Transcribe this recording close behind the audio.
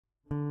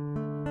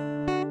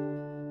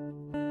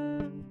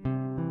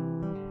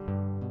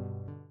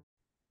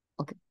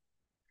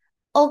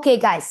Okay,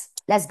 guys,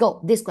 let's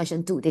go. This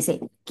question two, they say,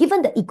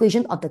 given the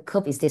equation of the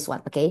curve is this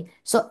one, okay?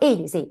 So A,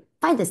 they say,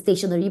 find the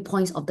stationary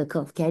points of the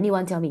curve. Can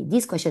anyone tell me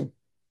this question?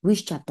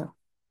 Which chapter?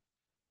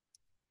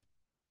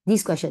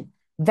 This question.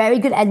 Very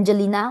good,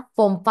 Angelina.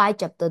 Form 5,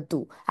 chapter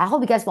 2. I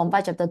hope you guys Form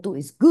 5, chapter 2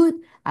 is good.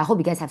 I hope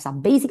you guys have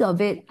some basic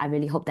of it. I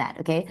really hope that,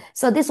 okay?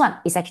 So this one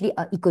is actually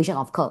an equation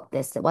of curve.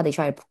 That's what they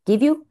try to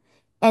give you.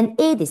 And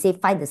A, they say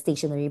find the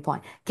stationary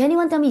point. Can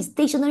anyone tell me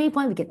stationary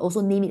point? We can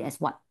also name it as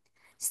what?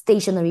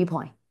 Stationary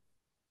point.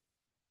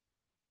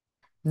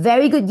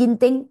 Very good,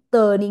 Yinting,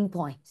 turning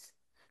points.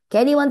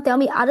 Can anyone tell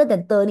me other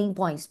than turning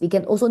points? We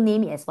can also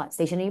name it as what?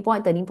 Stationary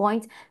point, turning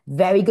points.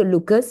 Very good,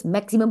 Lucas.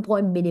 Maximum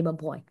point, minimum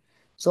point.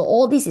 So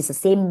all this is the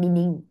same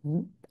meaning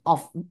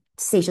of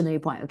stationary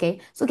point, okay?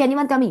 So can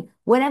anyone tell me,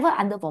 whenever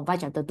under Form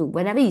 5 chapter 2,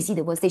 whenever you see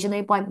the word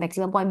stationary point,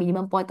 maximum point,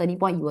 minimum point, turning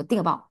point, you will think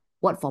about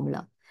what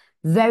formula?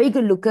 Very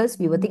good, Lucas.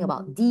 We will think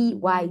about dy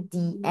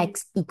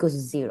dx equals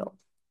 0.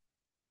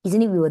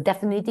 Isn't it? We will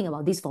definitely think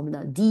about this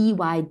formula, dy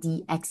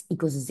dx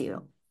equals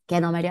 0.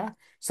 Cannot, my dear?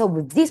 So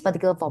with this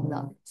particular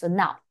formula, so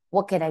now,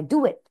 what can I do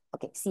with?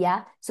 Okay, see,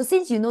 so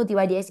since you know dy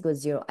dx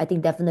equals 0, I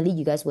think definitely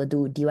you guys will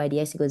do dy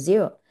dx equals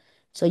 0.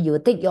 So you will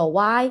take your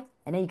y,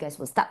 and then you guys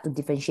will start to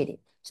differentiate it.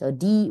 So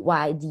dy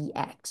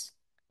dx.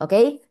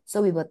 Okay,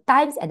 so we will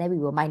times, and then we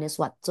will minus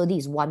 1. So this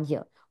is 1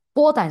 here.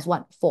 4 times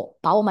 1, 4.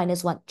 Power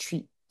minus 1,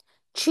 3.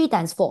 3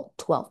 times 4,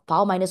 12.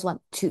 Power minus 1,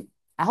 2.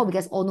 I hope you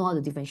guys all know how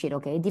to differentiate,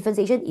 okay?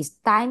 Differentiation is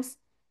times,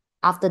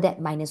 after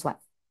that minus 1.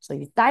 So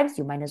you times,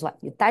 you minus 1.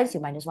 You times, you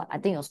minus 1. I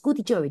think your school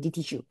teacher already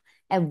teach you.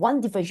 And 1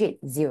 differentiate,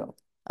 0.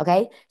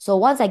 Okay? So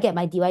once I get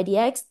my dy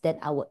dx, then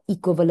I will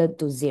equivalent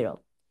to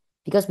 0.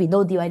 Because we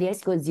know dy dx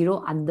equals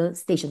 0 under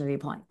stationary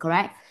point,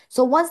 correct?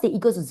 So once they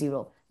equal to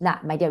 0, now,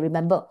 my dear,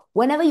 remember,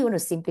 whenever you want to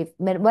simplify,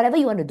 whenever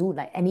you want to do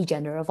like any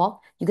general form,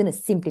 you're going to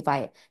simplify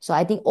it. So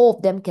I think all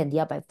of them can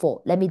divide by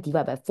 4. Let me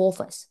divide by 4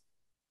 first.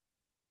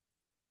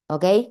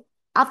 Okay?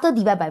 After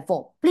divide by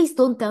 4, please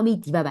don't tell me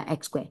divide by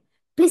x squared.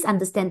 Please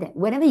understand that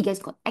whenever you guys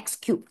got x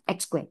cubed,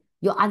 x squared,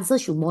 your answer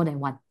should more than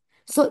 1.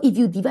 So if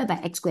you divide by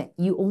x squared,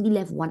 you only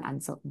left one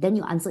answer. Then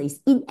your answer is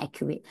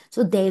inaccurate.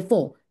 So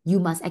therefore, you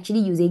must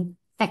actually using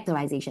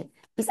factorization.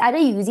 It's either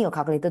you're using your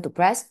calculator to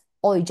press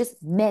or you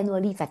just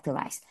manually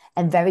factorize.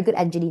 And very good,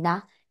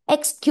 Angelina.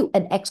 X cubed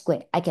and x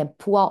squared, I can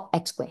pull out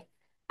x squared.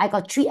 I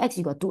got 3x,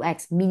 you got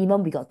 2x.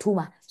 Minimum, we got 2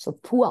 ma. So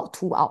pull out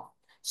 2 out.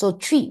 So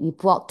 3, we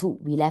pull out 2,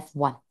 we left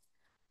 1.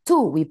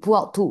 2, we pull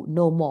out 2,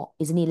 no more.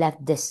 Isn't it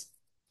left this?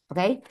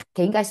 Okay?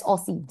 Can you guys all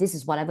see? This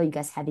is whatever you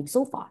guys having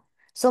so far.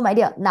 So my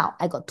dear, now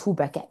I got 2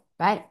 bracket,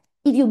 right?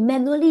 If you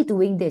manually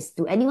doing this,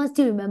 do anyone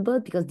still remember?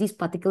 Because this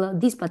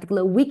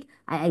particular week,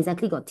 I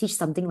exactly got teach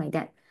something like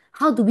that.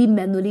 How do we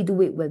manually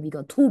do it when we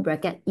got 2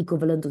 bracket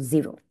equivalent to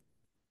 0?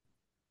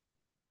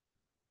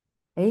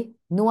 Eh?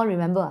 No one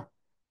remember.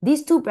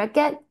 These 2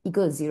 bracket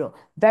equals 0.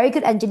 Very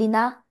good,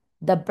 Angelina.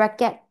 The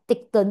bracket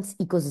take turns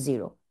equals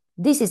 0.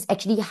 This is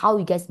actually how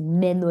you guys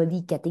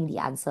manually getting the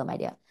answer, my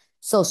dear.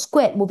 So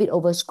squared, move it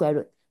over square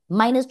root.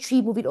 Minus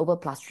 3, move it over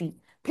plus 3.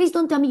 Please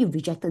don't tell me you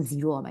rejected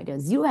 0, my dear.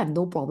 0 have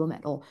no problem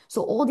at all.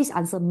 So all these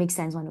answer makes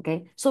sense one,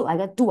 okay? So I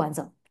got 2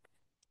 answer.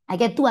 I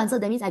get 2 answer.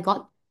 That means I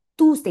got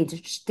 2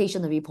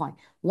 stationary point.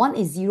 One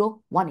is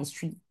 0, one is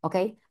 3,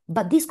 okay?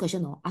 But this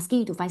question asking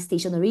you to find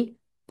stationary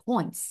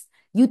points.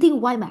 You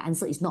think why my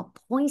answer is not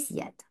points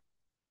yet?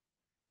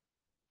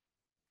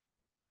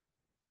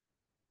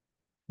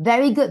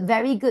 Very good,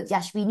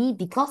 Yashwini,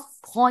 because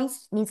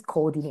points means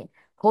coordinate.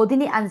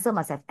 Coordinate answer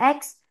must have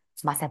x,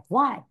 must have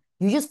y.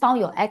 You just found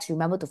your x,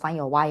 remember to find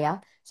your y, yeah?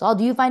 So how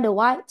do you find the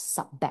y?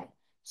 Sub back.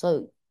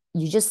 So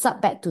you just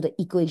sub back to the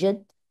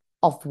equation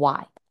of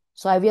y.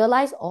 So I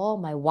realized, oh,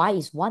 my y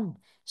is 1.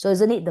 So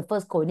isn't it the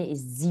first coordinate is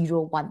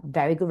 0, 1.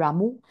 Very good,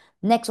 Ramu.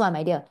 Next one,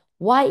 my dear.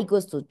 Y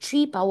equals to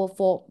 3 power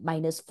 4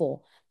 minus 4.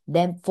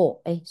 Then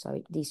 4.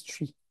 Sorry, this is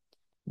 3.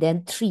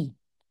 Then 3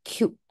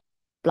 cube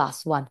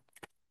plus 1.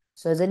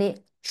 So isn't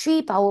it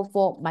 3 power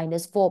 4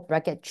 minus 4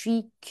 bracket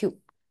 3 cube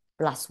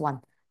plus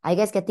 1? I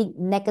guess getting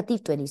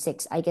negative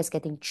 26. I guess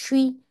getting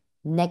 3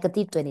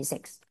 negative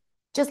 26.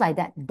 Just like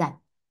that, done.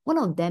 One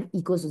of them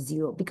equals to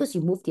 0 because you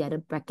move the other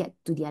bracket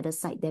to the other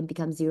side, then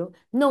becomes 0.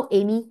 No,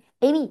 Amy.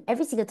 Amy,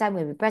 every single time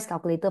when we press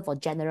calculator for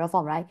general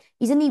form, right?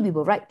 Isn't it we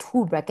will write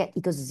 2 bracket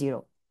equals to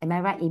 0? Am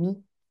I right, Amy?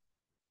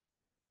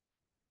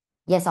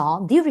 Yes,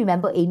 do you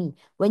remember, Amy,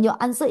 when your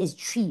answer is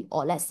 3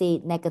 or let's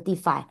say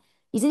negative 5,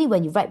 isn't it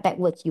when you write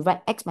backwards, you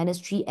write x minus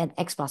 3 and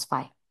x plus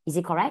 5? Is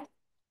it correct?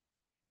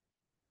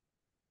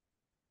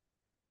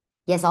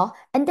 Yes,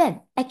 and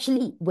then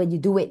actually when you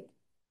do it,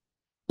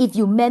 if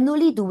you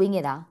manually doing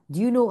it, do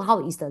you know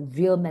how is the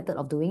real method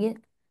of doing it?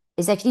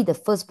 It's actually the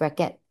first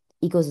bracket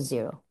equals to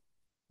 0.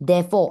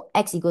 Therefore,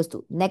 x equals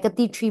to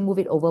negative 3, move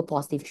it over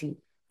positive 3.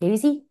 Can you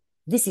see?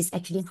 This is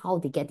actually how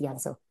they get the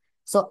answer.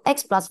 So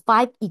x plus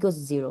 5 equals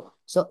to 0.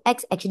 So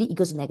x actually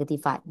equals to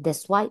negative 5.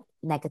 That's why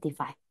negative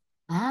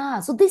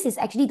 5. So this is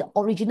actually the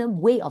original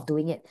way of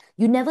doing it.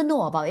 You never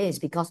know about it is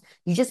because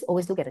you just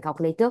always look at the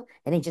calculator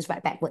and then you just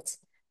write backwards.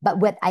 But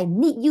when I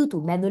need you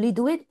to manually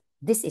do it,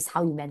 this is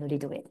how you manually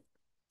do it.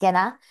 Can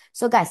ah?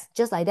 So guys,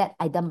 just like that,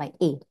 I done my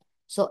A.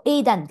 So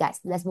A done, guys.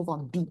 Let's move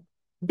on B.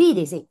 B,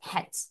 they say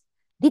hence.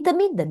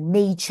 Determine the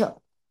nature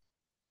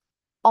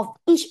of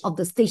each of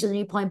the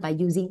stationary point by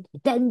using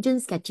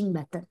tangent sketching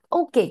method.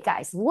 Okay,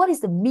 guys, what is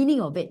the meaning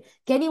of it?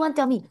 Can anyone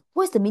tell me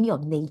what's the meaning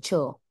of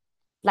nature?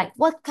 Like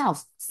what kind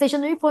of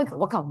stationary point,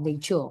 what kind of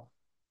nature?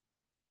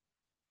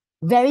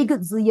 Very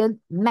good, Ziyan.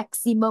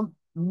 Maximum,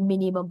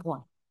 minimum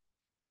point.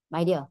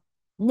 My dear,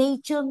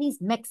 nature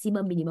means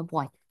maximum, minimum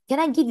point. Can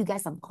I give you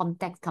guys some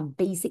context, some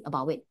basic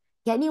about it?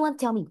 Can anyone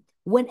tell me,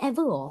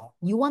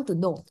 you want to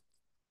know,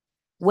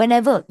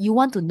 whenever you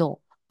want to know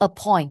a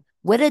point,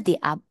 whether they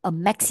are a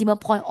maximum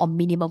point or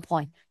minimum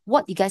point,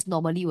 what you guys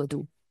normally will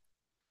do?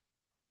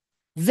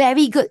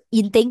 Very good.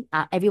 In thing,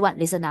 everyone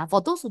listen.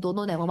 For those who don't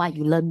know, never mind,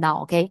 you learn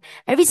now, okay?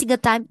 Every single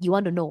time you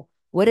want to know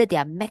whether they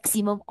are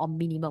maximum or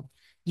minimum,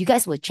 you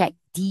guys will check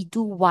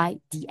d2y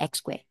dx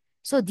square.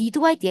 So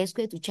d2y dx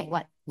square to check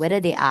what? Whether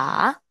they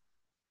are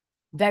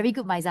very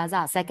good, my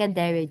Zaza. Second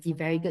derivative,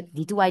 very good.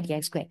 d2y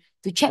dx square.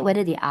 To check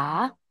whether they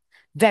are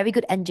very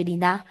good,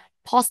 Angelina.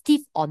 Positive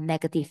or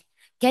negative.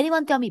 Can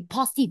anyone tell me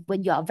positive?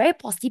 When you are a very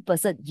positive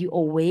person, you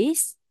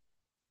always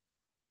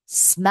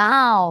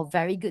smile.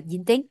 Very good,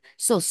 Yinting.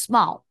 So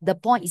smile. The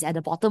point is at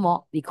the bottom,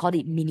 or we call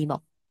it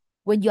minimum.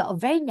 When you're a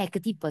very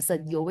negative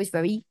person, you're always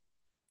very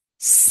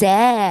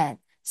sad.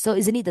 So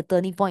isn't it the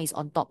turning point is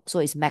on top? So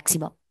it's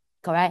maximum.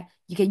 Correct?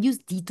 You can use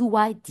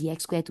d2y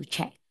dx square to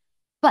check.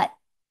 But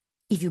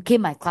if you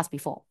came my class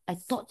before, I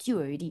taught you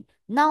already.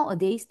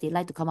 Nowadays, they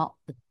like to come out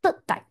the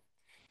third type.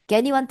 Can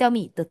anyone tell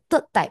me the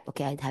third type?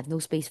 Okay, I have no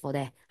space for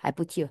that. I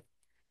put here.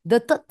 The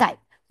third type.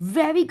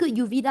 Very good,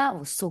 Yuvida.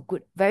 Oh, so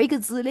good. Very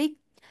good, Ziling.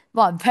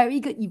 Wow, very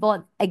good,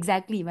 Yvonne.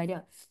 Exactly, my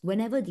dear.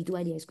 Whenever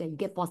d2y dx square, you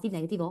get positive,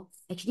 negative,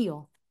 actually,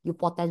 your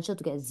potential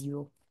to get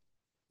zero.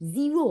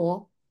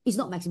 Zero is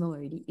not maximum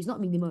already. It's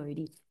not minimum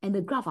already. And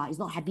the graph is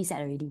not happy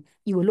set already.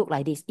 It will look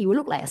like this. It will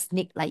look like a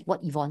snake, like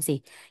what Yvonne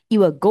say. It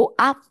will go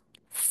up,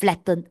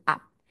 flatten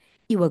up.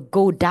 It will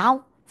go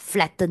down,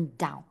 flatten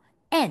down.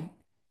 And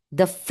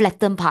the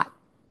flattened part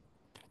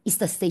is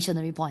the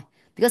stationary point.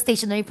 Because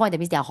stationary point, that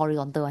means they are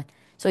horizontal one.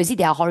 So you see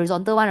they are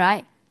horizontal one,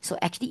 right? So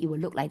actually it will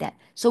look like that.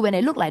 So when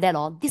it look like that,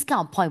 this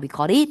kind of point, we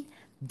call it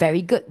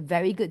very good,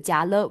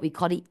 Jiale. We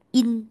call it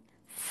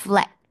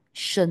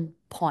inflection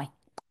point.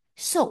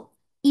 So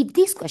if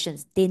these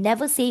questions, they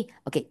never say,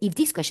 okay, if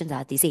these questions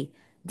are, they say,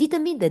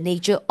 determine the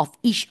nature of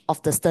each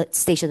of the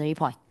stationary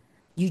point.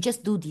 You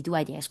just do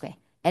d2y dx square.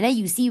 And then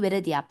you see whether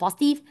they are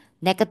positive,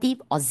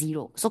 negative, or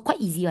zero. So quite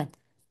easy one.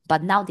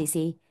 But now they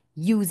say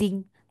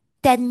using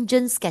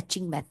tangent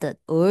sketching method.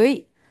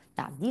 Oi.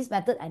 Now this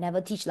method I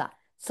never teach lah.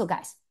 So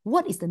guys,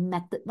 what is the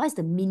method? What is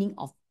the meaning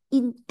of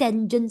in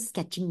tangent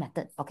sketching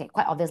method? Okay,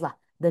 quite obvious lah.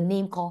 The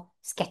name called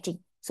sketching.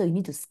 So you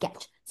need to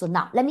sketch. So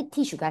now let me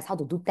teach you guys how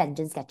to do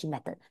tangent sketching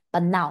method.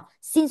 But now,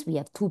 since we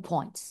have 2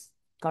 points,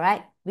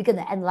 correct? We're going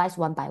to analyze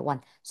one by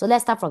one. So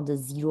let's start from the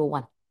 0,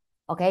 1.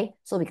 Okay?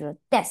 So we're going to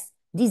test.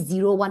 This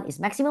 0, 1 is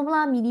maximum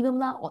lah, minimum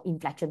lah, or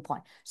inflection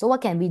point. So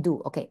what can we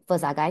do? Okay,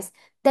 first guys,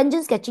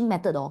 tangent sketching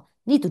method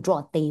need to draw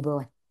a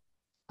table.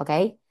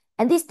 Okay?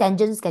 And this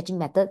tangent sketching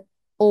method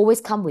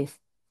always come with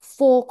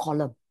 4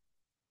 columns.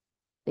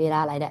 Wait,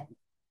 like that.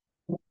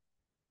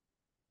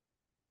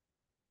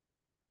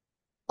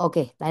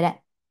 Okay, like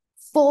that.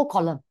 4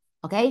 column.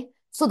 Okay.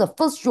 So the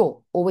first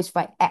row always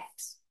write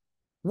X.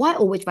 Why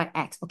always write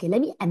X? Okay,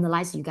 let me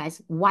analyze you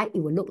guys why it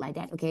will look like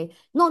that. Okay.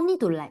 Not need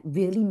to like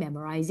really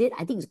memorize it.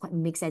 I think it's quite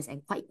makes sense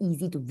and quite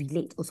easy to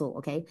relate also.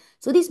 Okay.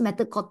 So this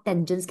method called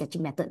tangent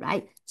sketching method,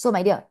 right? So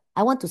my dear,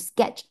 I want to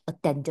sketch a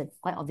tangent.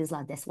 Quite obvious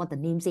lah. That's what the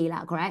name say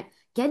lah, correct?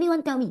 Can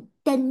anyone tell me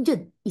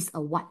tangent is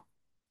a what?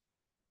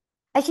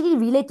 Actually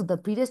relate to the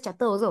previous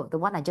chapter also, the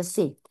one I just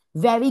said.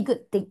 Very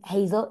good thing,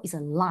 Hazel, is a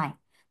line.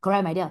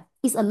 Correct, my dear?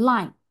 It's a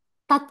line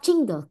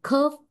touching the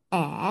curve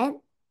and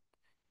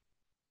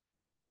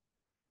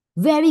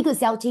very good,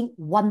 Xiaoqing,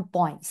 1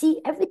 point. See,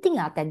 everything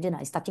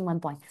tangent is touching 1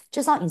 point.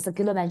 Just now in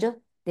circular measure,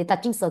 they're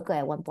touching circle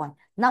at 1 point.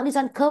 Now this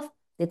one curve,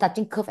 they're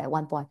touching curve at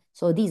 1 point.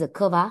 So this is a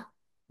curve.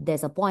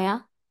 There's a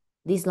point.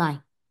 This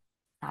line.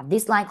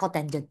 This line called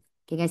tangent.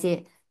 Can you guys see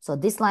it? So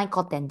this line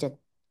called tangent.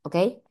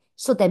 Okay?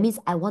 So that means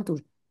I want to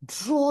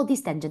draw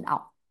this tangent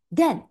out.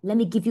 Then let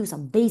me give you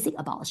some basic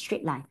about a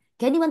straight line.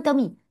 Can anyone tell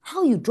me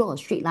how you draw a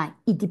straight line?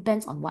 It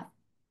depends on what?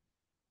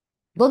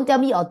 Don't tell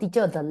me your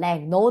teacher the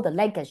length. No, the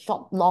length is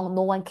short, long,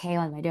 no one care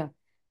on, my dear.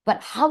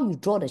 But how you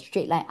draw the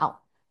straight line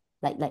out?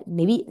 Like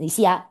maybe you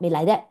see maybe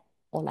like that,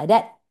 or like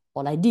that,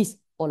 or like this,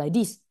 or like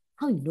this.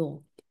 How you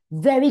know?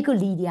 Very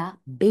good, Lydia,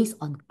 based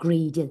on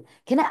gradient.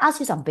 Can I ask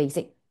you some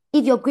basic?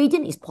 If your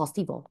gradient is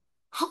positive,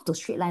 how does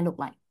straight line look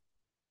like?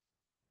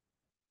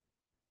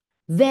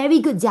 Very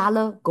good,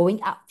 Jala,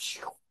 going up,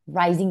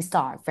 rising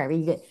star,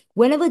 very good.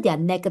 Whenever they are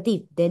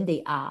negative, then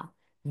they are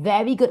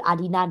very good,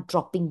 Adina,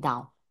 dropping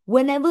down.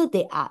 Whenever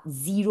they are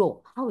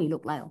zero, how will it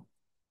look like?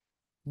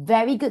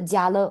 Very good,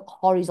 Jala,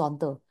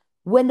 horizontal.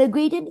 When the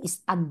gradient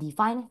is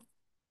undefined,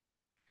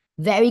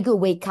 very good,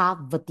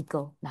 Weka,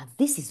 vertical. Now,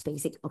 this is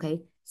basic,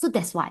 okay? So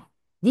that's why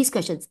These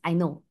questions, I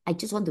know. I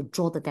just want to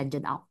draw the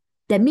tangent out.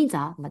 That means,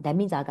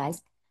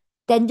 guys,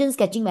 tangent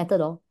sketching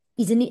method,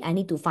 isn't it? I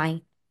need to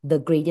find the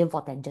gradient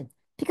for tangent.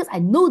 Because I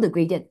know the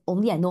gradient,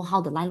 only I know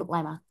how the line look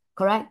like,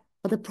 correct?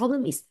 But the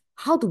problem is,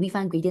 how do we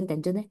find gradient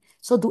tangent?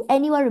 So do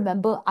anyone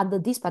remember under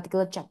this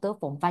particular chapter,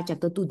 Form 5,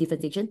 Chapter 2,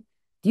 Differentiation,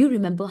 do you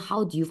remember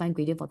how do you find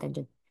gradient for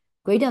tangent?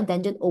 Gradient of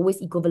tangent always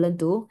equivalent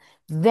to,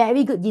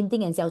 very good Yin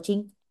Ting and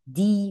Xiaoqing,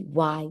 dy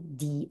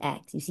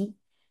dx. You see?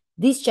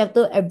 This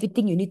chapter,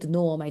 everything you need to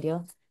know, my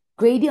dear.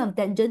 Gradient of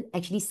tangent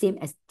actually same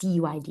as dy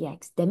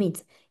dx. That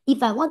means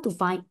if I want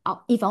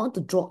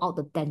to draw out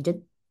the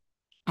tangent,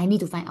 I need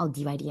to find out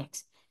dy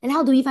dx. And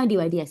how do we find dy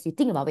dx? You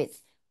think about it.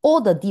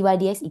 All the dy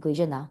dx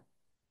equation,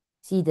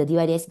 see the dy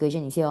dx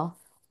equation is here.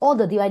 All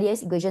the dy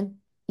dx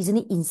equation, isn't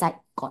it inside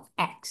got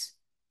x?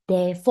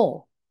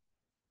 Therefore,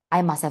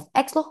 I must have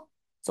x lor.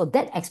 So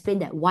that explains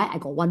that why I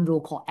got one row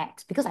called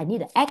x. Because I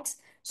need the x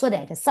so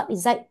that I can sub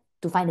inside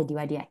to find the dy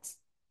dx.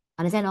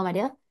 Understand now, my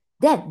dear?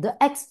 Then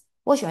the x,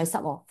 what should I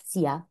sub off?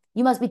 See,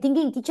 you must be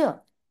thinking,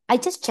 teacher, I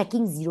just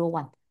checking 0,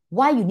 1.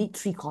 Why you need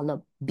 3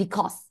 column?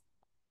 Because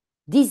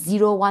this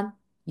 0, 1,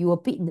 you will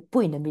put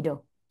in the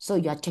middle. So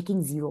you are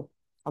checking 0.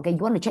 Okay, you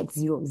want to check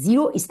 0.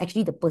 0 is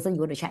actually the person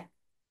you want to check.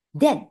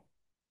 Then,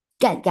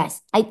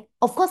 guys,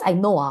 of course I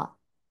know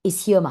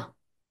it's here,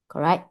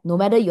 correct? No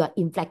matter you are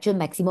inflection,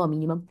 maximum or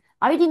minimum,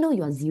 I already know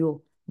you are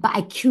 0. But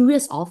I'm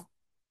curious of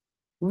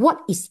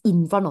what is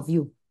in front of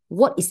you,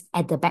 what is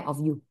at the back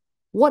of you,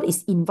 what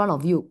is in front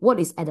of you, what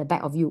is at the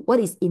back of you, what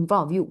is in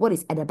front of you, what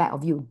is at the back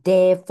of you.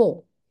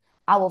 Therefore,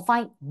 I will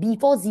find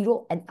before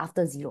 0 and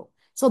after 0.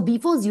 So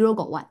before 0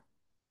 got what?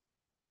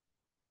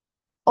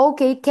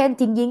 Okay, can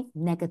thinking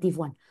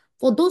 -1.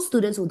 For those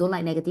students who don't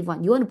like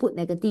 -1, you want to put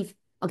negative.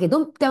 Okay,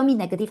 don't tell me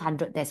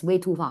 -100. That's way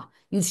too far.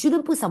 You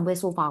shouldn't put somewhere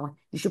so far one.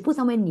 You should put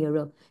somewhere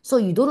nearer. So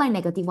you don't like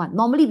 -1.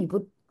 Normally we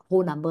put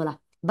whole number lah.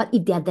 But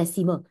if they are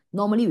decimal,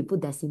 normally we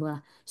put decimal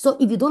lah. So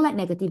if you don't like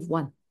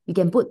 -1, you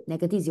can put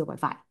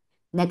 -0.5,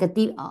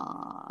 negative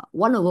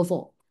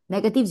 1/4,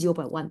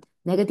 -0.1,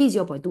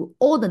 -0.2.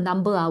 All the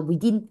number are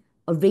within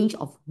a range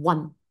of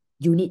 1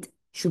 unit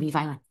should be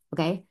fine.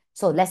 Okay.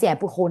 So let's say I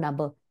put whole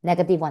number,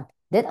 -1.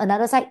 Then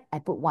another side, I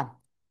put 1.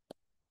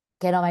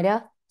 Okay, now, my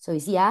dear? So you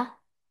see,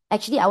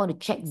 actually, I want to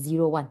check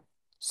 0, 1.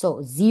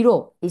 So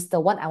 0 is the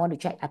one I want to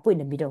check. I put in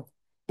the middle.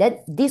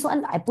 Then this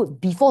one, I put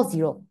before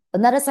 0.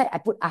 Another side, I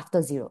put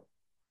after 0.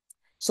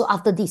 So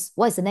after this,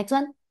 what is the next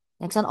one?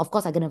 Next one, of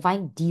course, I'm going to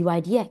find dy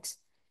dx.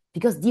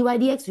 Because dy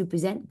dx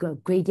represent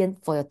gradient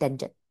for your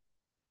tangent.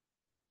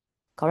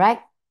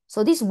 Correct?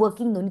 So this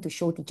working no need to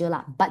show teacher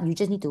lah, but you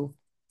just need to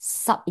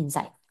sub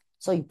inside.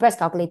 So you press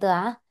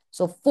calculator.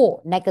 So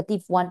 4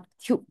 -1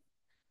 cube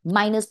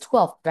minus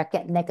 12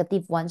 bracket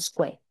 -1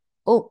 square.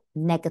 Oh,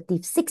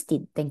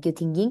 -16. Thank you,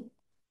 thinking.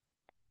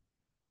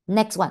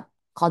 Next one,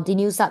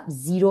 continue sub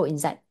 0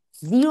 inside.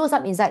 0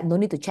 sub inside, no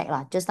need to check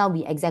lah. Just now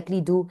we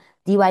exactly do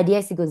dy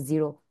dx equals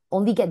 0.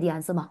 Only get the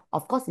answer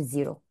Of course it's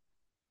 0.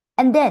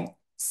 And then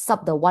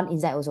sub the 1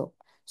 inside also.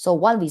 So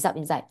 1 we sub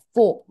inside.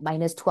 4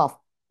 minus 12.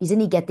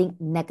 Isn't it getting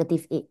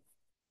 -8?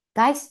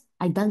 Guys,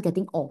 I done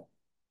getting all.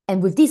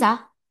 And with this,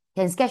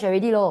 can sketch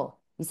already lor.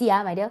 You see,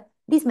 my dear?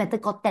 This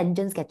method called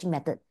tangent sketching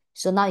method.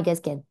 So now you guys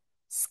can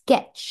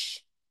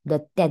sketch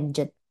the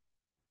tangent.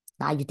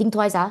 Now you think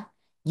twice,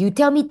 You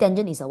tell me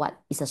tangent is a what?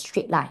 It's a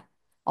straight line.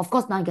 Of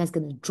course, now you guys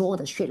going to draw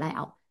the straight line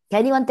out. Can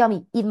anyone tell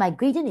me, if my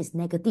gradient is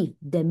negative,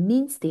 that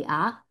means they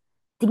are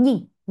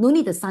thinking. No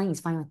need the sign is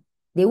fine.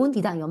 They won't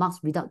deduct your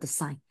marks without the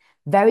sign.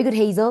 Very good,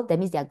 Hazel. That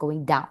means they are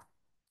going down.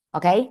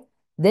 Okay?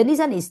 Then this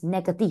one is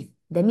negative.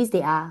 That means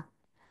they are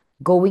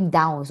going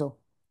down also.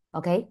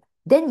 Okay?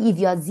 Then if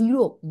you are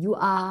 0, you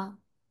are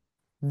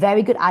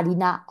very good,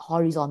 Adina,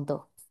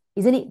 horizontal.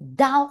 Isn't it?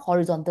 Down,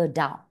 horizontal,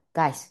 down.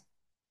 Guys,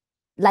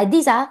 like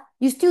this,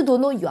 you still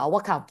don't know you are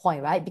what kind of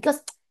point, right?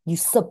 Because you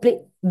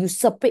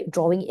separate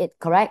drawing it,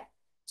 correct?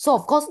 So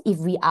of course, if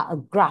we are a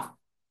graph,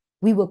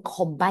 we will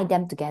combine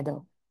them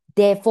together.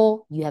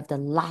 Therefore, you have the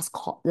last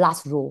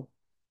row.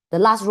 The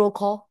last row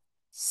called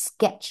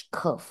sketch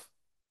curve.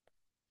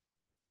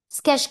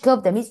 Sketch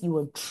curve, that means you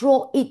will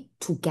draw it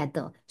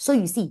together. So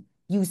you see,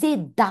 you say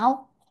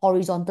down,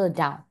 horizontal,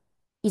 down.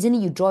 Isn't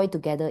it you draw it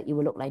together, it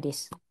will look like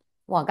this.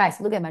 Wow,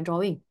 guys, look at my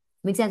drawing.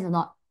 Make sense or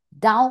not?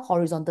 Down,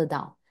 horizontal,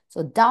 down.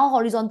 So down,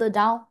 horizontal,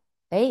 down.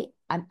 Hey,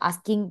 I'm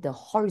asking the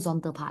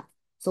horizontal part.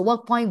 So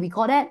what point we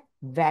call that?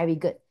 Very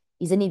good.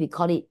 Isn't it we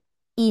call it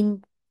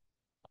in...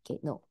 Okay,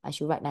 no, I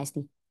should write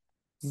nicely.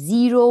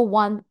 0,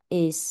 1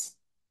 is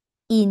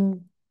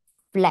inflection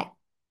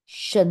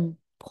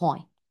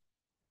point.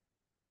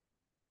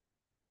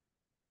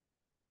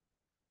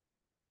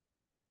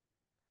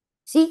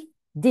 See,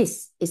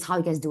 this is how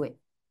you guys do it.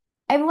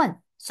 Everyone,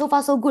 so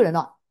far so good or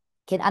not?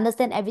 Can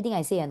understand everything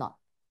I say or not?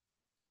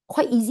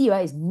 Quite easy,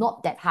 right? It's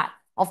not that hard.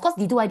 Of course,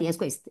 d2y ds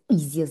squared is the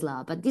easiest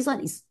lah, but this one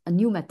is a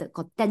new method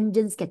called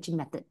tangent sketching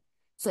method.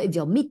 So if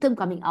your midterm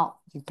coming out,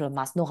 you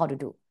must know how to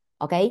do.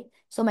 Okay?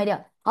 So my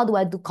dear, how do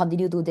I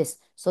continue to do this?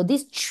 So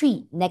this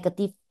 3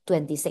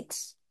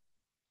 -26.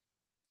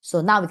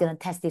 So now we're going to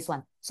test this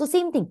one. So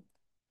same thing.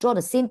 Draw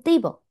the same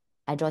table.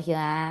 I draw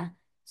here.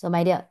 So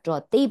my dear, draw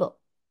a table.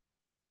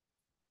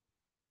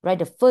 Write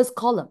the first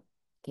column.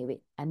 Okay,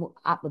 wait. I move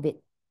up a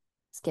bit.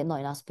 Scared not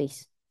enough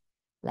space.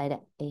 Like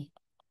that.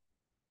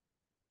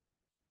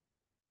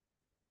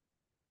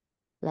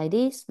 Like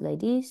this, like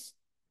this,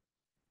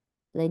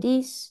 like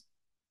this,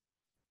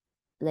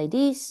 like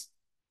this,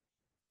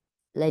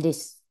 like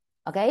this.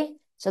 Okay?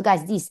 So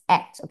guys, this is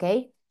X.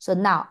 Okay? So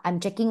now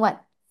I'm checking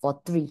what? For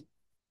 3.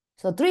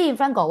 So 3 in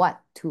front got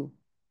what? 2.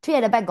 3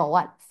 at the back got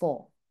what?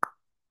 4.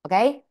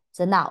 Okay?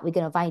 So now we're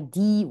going to find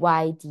dy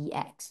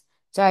dx.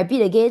 So I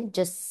repeat again,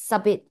 just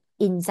sub it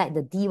inside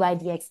the dy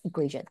dx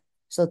equation.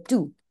 So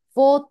 2.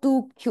 4,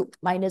 2 cubed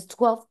minus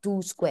 12,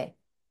 2 square.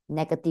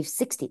 Negative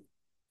 60.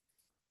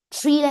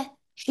 3 leh?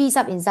 3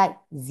 sub inside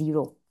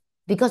 0.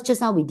 Because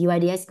just now we dy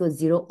dx equals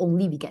 0,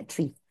 only we get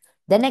 3.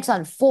 The next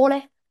one, 4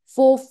 leh?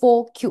 4,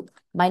 4 cubed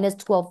minus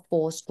 12,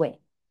 4 square.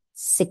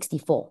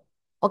 64.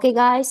 Okay,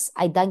 guys,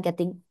 I done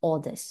getting all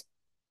this.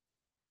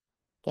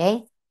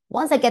 Okay,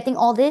 once I getting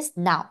all this,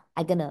 now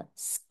I'm gonna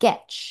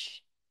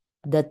sketch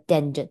the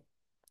tangent.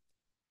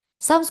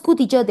 Some school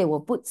teacher, they will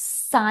put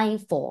sign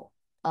for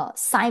dy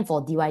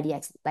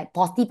dx, like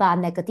positive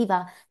negative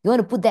You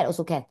want to put that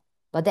also can,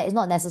 but that is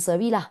not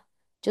necessary lah.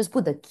 Just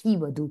put the key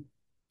will do.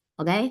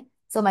 Okay,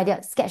 so my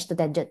dear, sketch the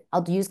tangent.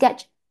 How do you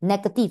sketch?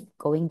 Negative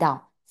going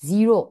down,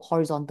 0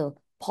 horizontal,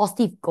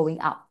 positive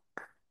going up.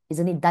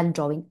 Isn't it done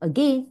drawing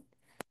again?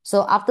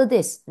 So after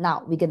this,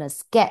 now we're gonna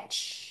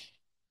sketch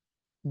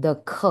the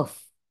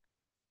curve.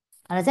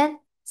 Understand?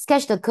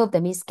 Sketch the curve,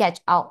 that means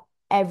sketch out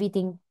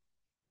everything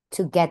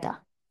together.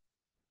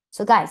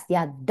 So guys, they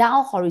are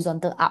down,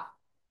 horizontal, up.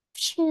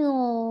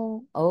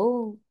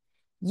 Oh,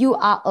 you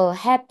are a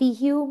happy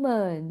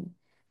human.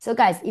 So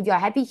guys, if you're a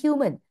happy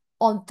human,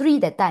 on 3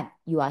 that time,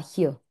 you are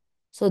here.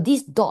 So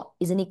this dot,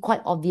 isn't it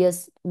quite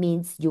obvious,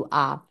 means you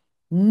are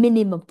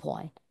minimum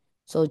point.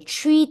 So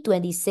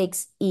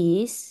 326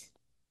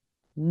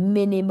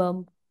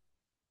 minimum,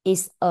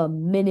 is a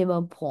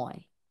minimum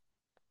point.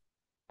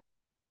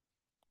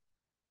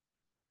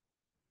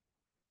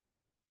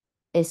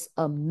 Is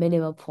a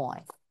minimum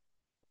point.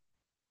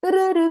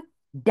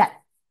 Done.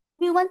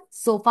 Everyone,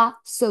 so far,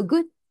 so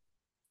good.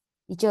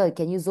 Teacher,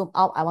 can you zoom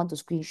out? I want to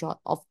screenshot.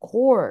 Of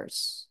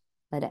course.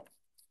 Like that.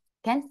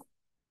 Can?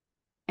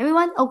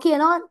 Everyone, okay or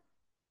not?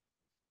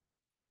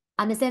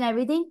 Understand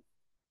everything?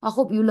 I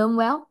hope you learn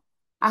well.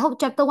 I hope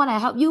chapter 1 I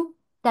help you.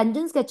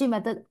 Tangent sketching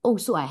method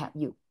also I help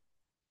you.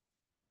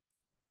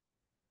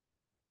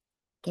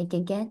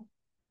 Can?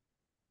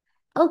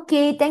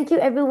 Okay, thank you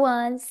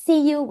everyone.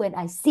 See you when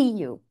I see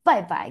you.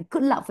 Bye bye.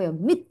 Good luck for your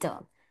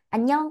midterm.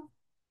 안녕.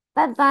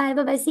 Bye bye.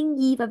 Bye bye,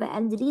 Xingyi. Bye bye,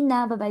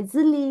 Angelina. Bye bye,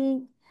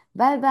 Ziling.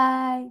 Bye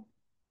bye.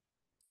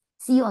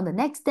 See you on the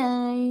next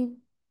time.